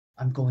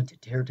I'm going to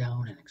tear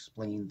down and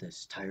explain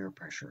this tire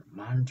pressure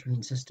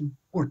monitoring system,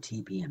 or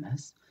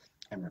TPMS,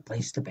 and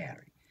replace the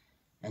battery.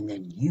 And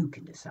then you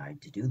can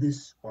decide to do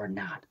this or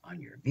not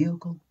on your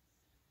vehicle.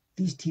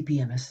 These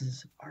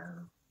TPMSs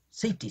are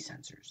safety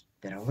sensors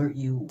that alert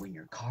you when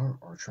your car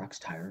or truck's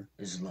tire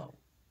is low.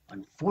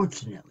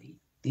 Unfortunately,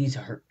 these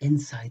are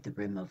inside the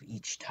rim of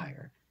each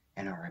tire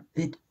and are a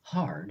bit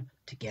hard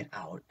to get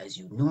out, as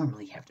you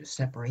normally have to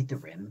separate the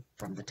rim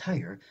from the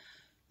tire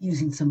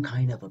using some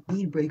kind of a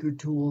bead breaker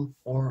tool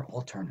or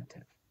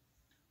alternative.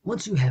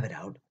 Once you have it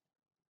out,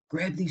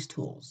 grab these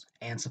tools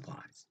and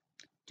supplies.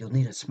 You'll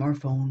need a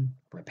smartphone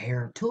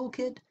repair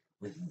toolkit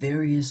with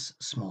various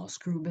small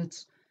screw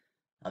bits,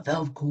 a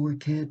valve core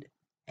kit,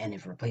 and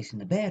if replacing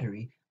the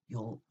battery,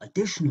 you'll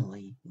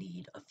additionally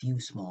need a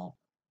few small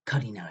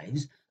cutting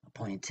knives, a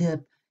pointed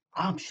tip,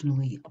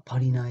 optionally a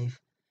putty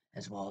knife,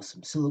 as well as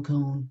some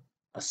silicone,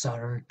 a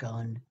solder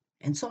gun,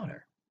 and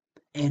solder,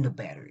 and a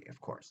battery,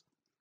 of course.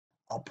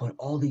 I'll put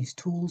all these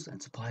tools and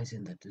supplies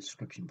in the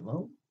description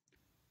below.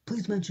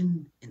 Please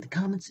mention in the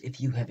comments if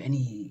you have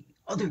any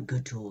other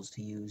good tools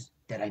to use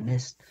that I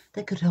missed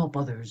that could help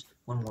others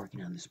when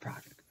working on this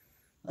project.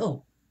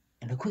 Oh,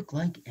 and a quick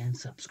like and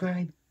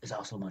subscribe is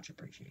also much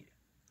appreciated.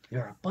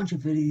 There are a bunch of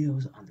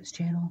videos on this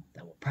channel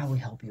that will probably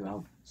help you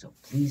out, so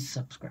please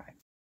subscribe.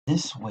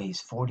 This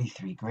weighs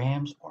 43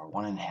 grams or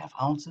 1.5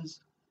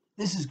 ounces.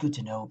 This is good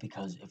to know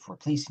because if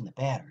replacing the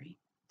battery,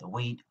 the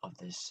weight of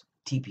this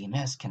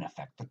TPMS can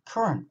affect the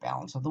current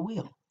balance of the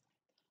wheel.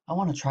 I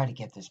want to try to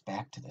get this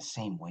back to the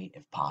same weight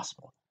if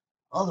possible.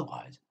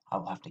 Otherwise, I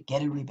will have to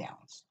get it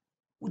rebalanced,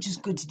 which is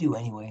good to do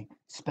anyway,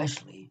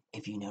 especially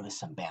if you notice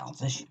some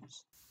balance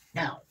issues.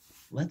 Now,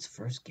 let's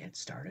first get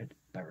started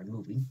by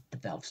removing the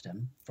valve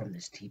stem from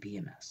this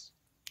TPMS.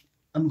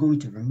 I'm going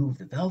to remove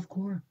the valve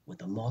core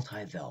with a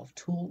multi-valve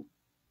tool.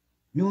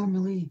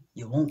 Normally,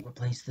 you won't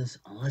replace this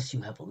unless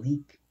you have a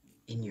leak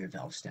in your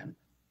valve stem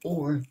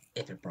or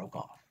if it broke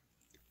off.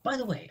 By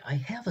the way, I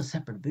have a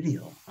separate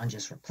video on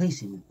just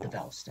replacing the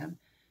valve stem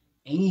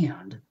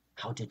and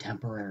how to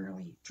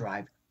temporarily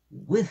drive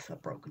with a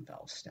broken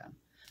valve stem.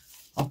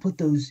 I'll put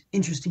those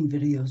interesting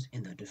videos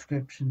in the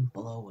description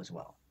below as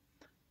well.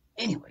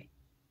 Anyway,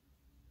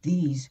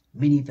 these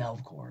mini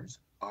valve cores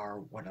are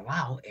what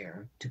allow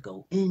air to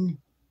go in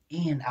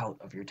and out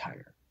of your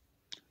tire.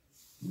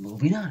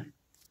 Moving on,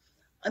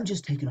 I'm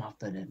just taking off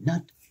the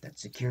nut that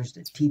secures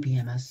the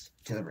TPMS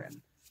to the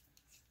rim.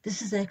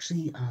 This is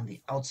actually on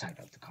the outside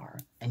of the car,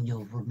 and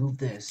you'll remove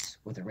this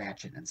with a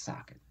ratchet and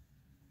socket.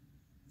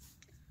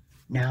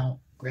 Now,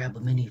 grab a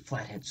mini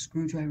flathead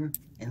screwdriver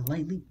and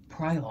lightly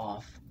pry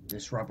off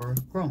this rubber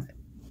grommet.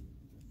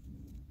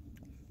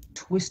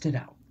 Twist it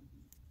out.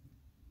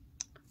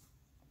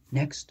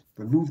 Next,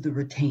 remove the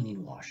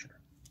retaining washer.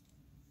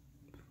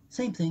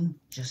 Same thing,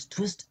 just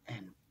twist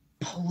and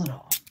pull it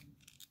off.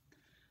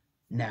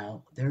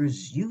 Now, there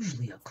is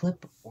usually a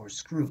clip or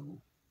screw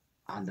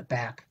on the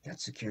back that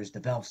secures the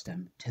valve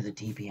stem to the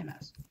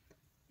TPMS.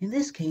 In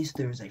this case,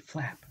 there is a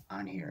flap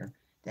on here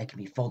that can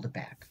be folded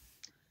back.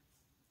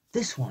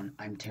 This one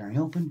I'm tearing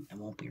open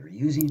and won't be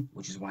reusing,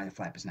 which is why the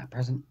flap is not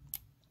present.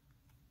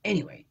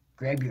 Anyway,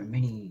 grab your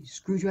mini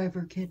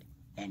screwdriver kit,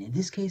 and in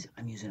this case,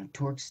 I'm using a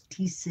Torx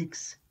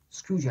T6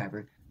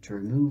 screwdriver to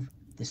remove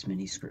this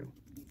mini screw.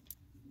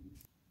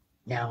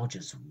 Now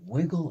just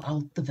wiggle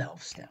out the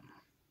valve stem.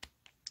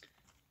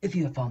 If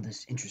you have found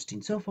this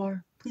interesting so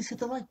far, please hit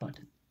the like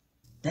button.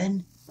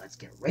 Then let's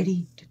get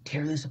ready to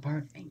tear this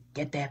apart and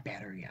get that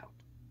battery out.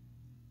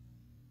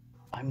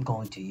 I'm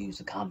going to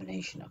use a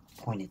combination of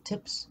pointed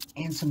tips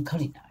and some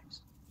cutting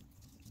knives.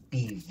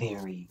 Be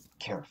very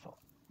careful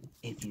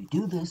if you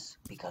do this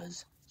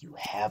because you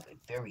have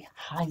a very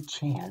high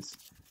chance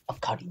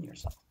of cutting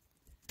yourself.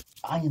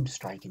 I am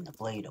striking the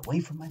blade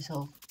away from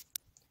myself.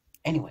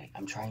 Anyway,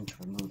 I'm trying to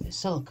remove the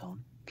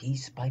silicone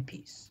piece by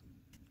piece.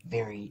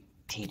 Very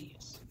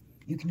tedious.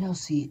 You can now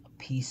see a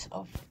piece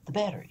of the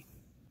battery.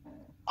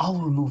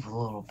 I'll remove a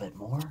little bit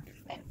more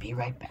and be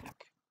right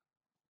back.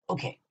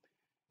 Okay,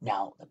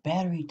 now the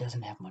battery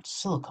doesn't have much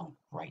silicone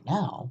right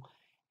now,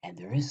 and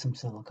there is some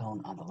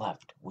silicone on the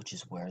left, which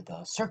is where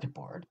the circuit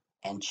board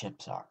and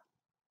chips are.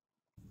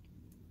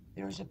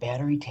 There is a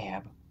battery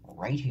tab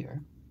right here.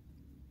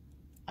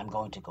 I'm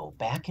going to go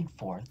back and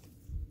forth,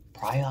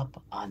 pry up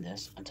on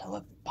this until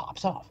it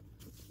pops off.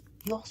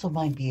 You also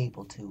might be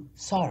able to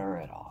solder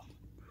it off.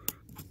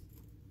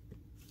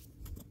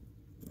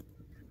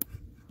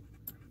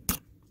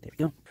 There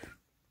you go.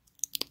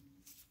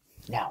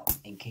 Now,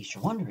 in case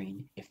you're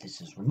wondering if this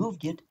is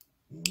removed yet,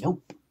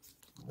 nope.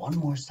 One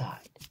more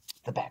side,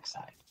 the back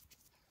side.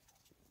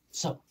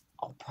 So,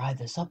 I'll pry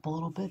this up a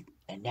little bit,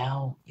 and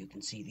now you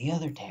can see the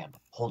other tab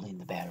holding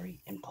the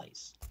battery in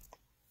place.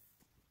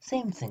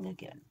 Same thing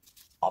again.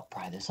 I'll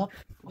pry this up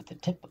with the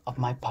tip of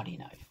my putty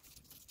knife.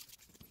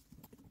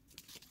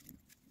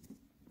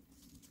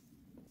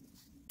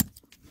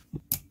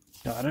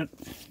 Got it.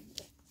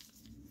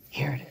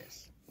 Here it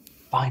is.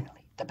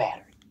 Finally, the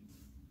battery.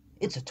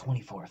 It's a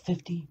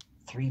 2450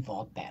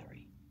 3-volt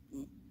battery.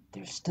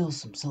 There's still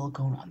some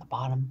silicone on the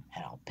bottom,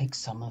 and I'll take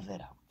some of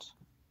it out.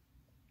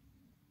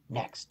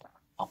 Next,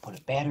 I'll put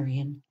a battery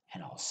in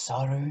and I'll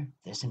solder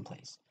this in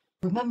place.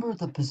 Remember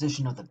the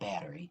position of the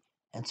battery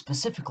and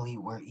specifically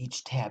where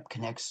each tab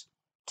connects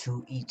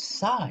to each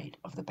side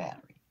of the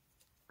battery.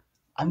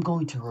 I'm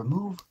going to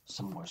remove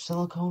some more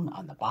silicone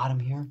on the bottom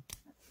here.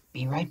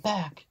 Be right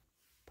back.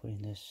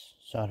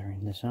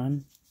 Soldering this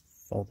on,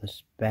 fold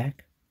this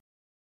back.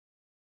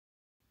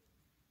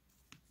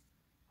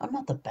 I'm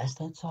not the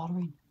best at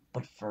soldering,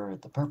 but for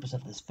the purpose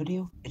of this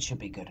video, it should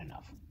be good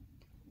enough.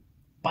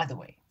 By the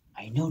way,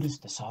 I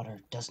noticed the solder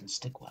doesn't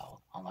stick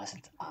well unless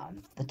it's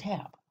on the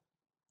tab.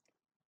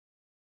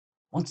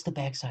 Once the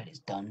back side is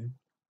done,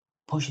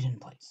 push it in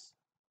place.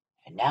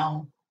 And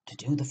now to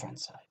do the front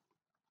side.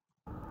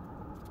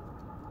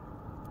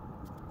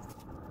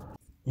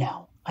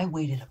 Now, I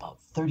waited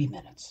about 30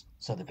 minutes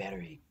so the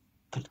battery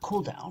could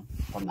cool down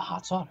from the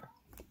hot solder.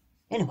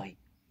 Anyway,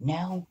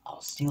 now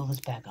I'll seal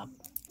this back up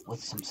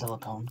with some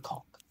silicone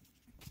caulk.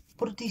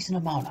 Put a decent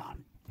amount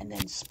on and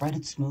then spread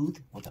it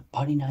smooth with a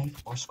putty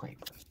knife or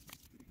scraper.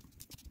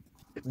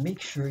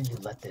 Make sure you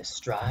let this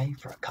dry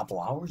for a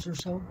couple hours or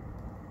so.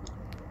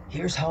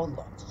 Here's how it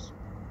looks.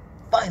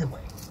 By the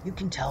way, you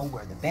can tell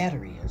where the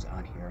battery is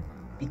on here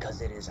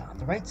because it is on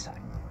the right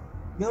side.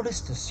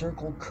 Notice the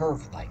circle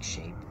curve-like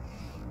shape,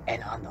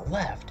 and on the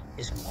left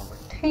is more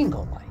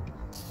rectangle-like,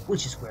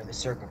 which is where the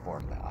circuit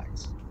board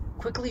lies.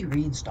 Quickly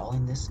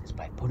reinstalling this is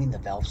by putting the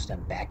valve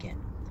stem back in,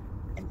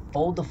 and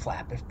fold the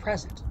flap if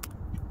present.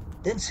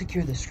 Then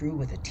secure the screw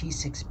with a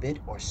T6 bit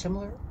or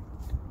similar.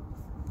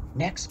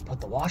 Next, put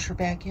the washer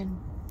back in,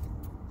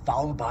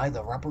 followed by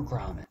the rubber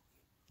grommet.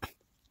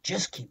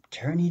 Just keep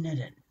turning it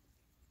in.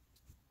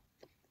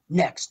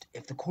 Next,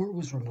 if the core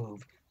was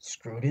removed,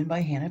 screw it in by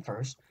hand at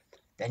first,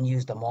 then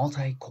use the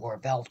multi-core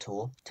valve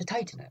tool to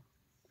tighten it.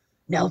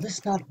 Now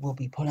this nut will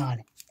be put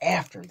on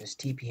after this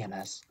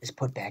TPMS is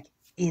put back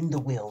in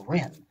the wheel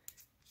rim.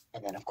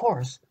 And then of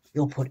course,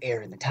 you'll put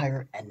air in the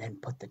tire and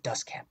then put the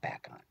dust cap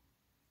back on.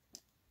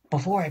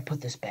 Before I put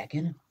this back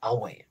in,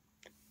 I'll weigh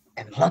it.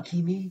 And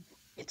lucky me,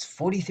 it's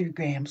 43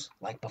 grams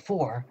like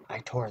before I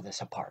tore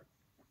this apart.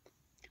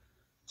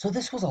 So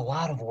this was a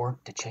lot of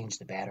work to change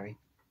the battery.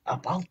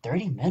 About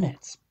 30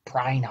 minutes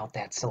prying out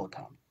that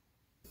silicone.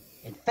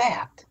 In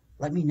fact,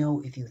 let me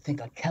know if you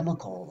think a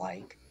chemical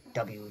like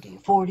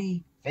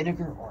WD-40,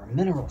 vinegar, or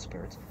mineral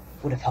spirits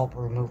would have helped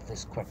remove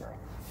this quicker.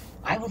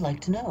 I would like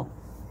to know.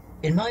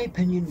 In my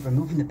opinion,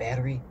 removing the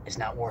battery is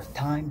not worth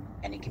time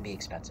and it can be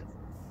expensive.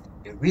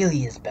 It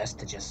really is best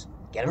to just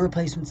get a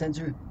replacement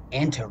sensor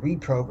and to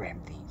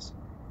reprogram these.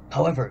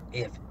 However,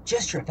 if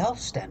just your valve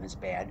stem is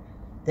bad,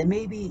 then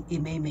maybe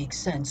it may make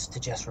sense to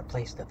just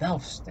replace the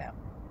valve stem.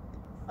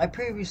 I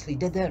previously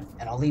did that,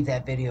 and I'll leave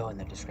that video in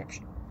the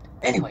description.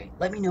 Anyway,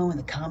 let me know in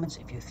the comments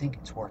if you think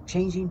it's worth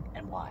changing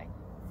and why,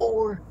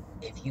 or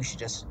if you should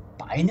just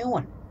buy a new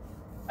one.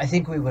 I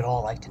think we would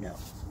all like to know.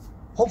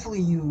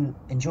 Hopefully you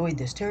enjoyed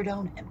this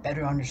teardown and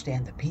better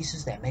understand the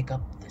pieces that make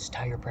up this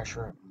tire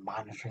pressure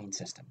monitoring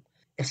system.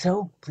 If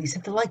so, please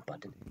hit the like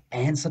button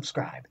and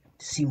subscribe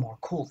to see more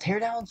cool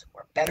teardowns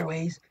or better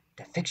ways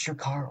to fix your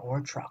car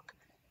or truck.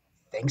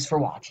 Thanks for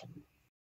watching.